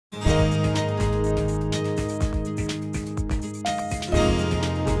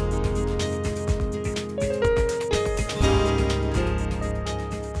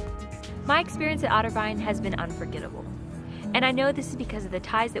experience at Otterbein has been unforgettable. And I know this is because of the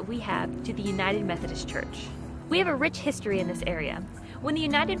ties that we have to the United Methodist Church. We have a rich history in this area. When the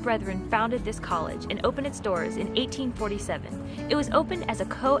United Brethren founded this college and opened its doors in 1847, it was opened as a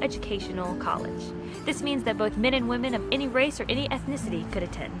co-educational college. This means that both men and women of any race or any ethnicity could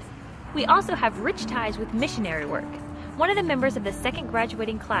attend. We also have rich ties with missionary work. One of the members of the second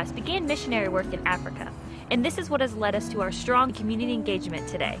graduating class began missionary work in Africa, and this is what has led us to our strong community engagement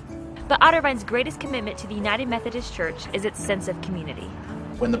today. But Otterbein's greatest commitment to the United Methodist Church is its sense of community.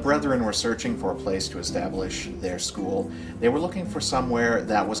 When the Brethren were searching for a place to establish their school, they were looking for somewhere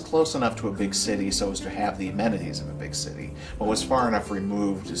that was close enough to a big city so as to have the amenities of a big city, but was far enough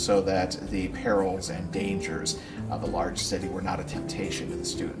removed so that the perils and dangers of a large city were not a temptation to the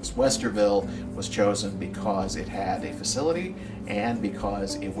students. Westerville was chosen because it had a facility and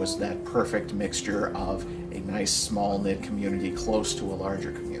because it was that perfect mixture of a nice small knit community close to a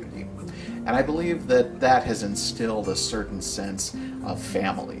larger community. And I believe that that has instilled a certain sense of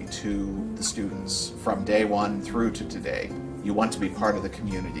family to the students from day one through to today. You want to be part of the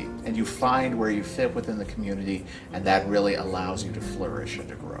community, and you find where you fit within the community, and that really allows you to flourish and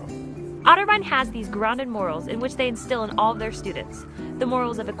to grow. Otterbein has these grounded morals in which they instill in all of their students, the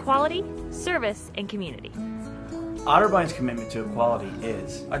morals of equality, service, and community. Otterbein's commitment to equality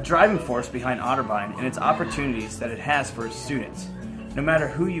is a driving force behind Otterbein and its opportunities that it has for its students. No matter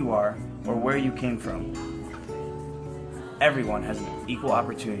who you are or where you came from, everyone has an equal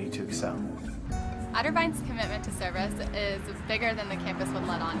opportunity to excel. Otterbein's commitment to service is bigger than the campus would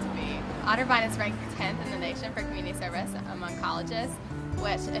let on to be. Otterbein is ranked 10th in the nation for community service among colleges,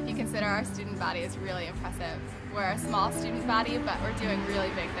 which, if you consider our student body, is really impressive. We're a small student body, but we're doing really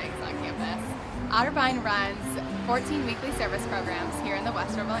big things on campus. Otterbein runs 14 weekly service programs here in the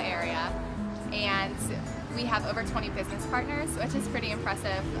Westerville area, and we have over 20 business partners, which is pretty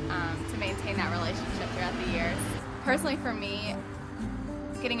impressive to maintain that relationship throughout the years. Personally, for me,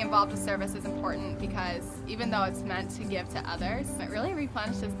 getting involved with service is important because even though it's meant to give to others, it really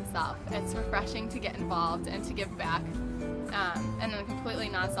replenishes the self. It's refreshing to get involved and to give back in a completely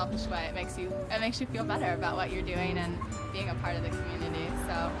non-selfish way. It makes you feel better about what you're doing and being a part of the community.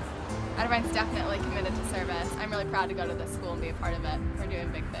 So Otterbein's definitely committed to service. I'm really proud to go to this school and be a part of it. We're doing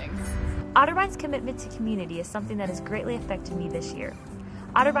big things. Otterbein's commitment to community is something that has greatly affected me this year.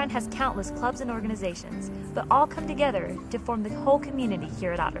 Otterbein has countless clubs and organizations, but all come together to form the whole community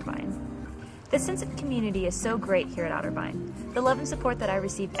here at Otterbein. The sense of community is so great here at Otterbein. The love and support that I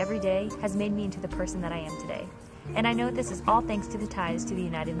receive every day has made me into the person that I am today. And I know this is all thanks to the ties to the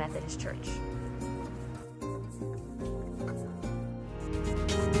United Methodist Church.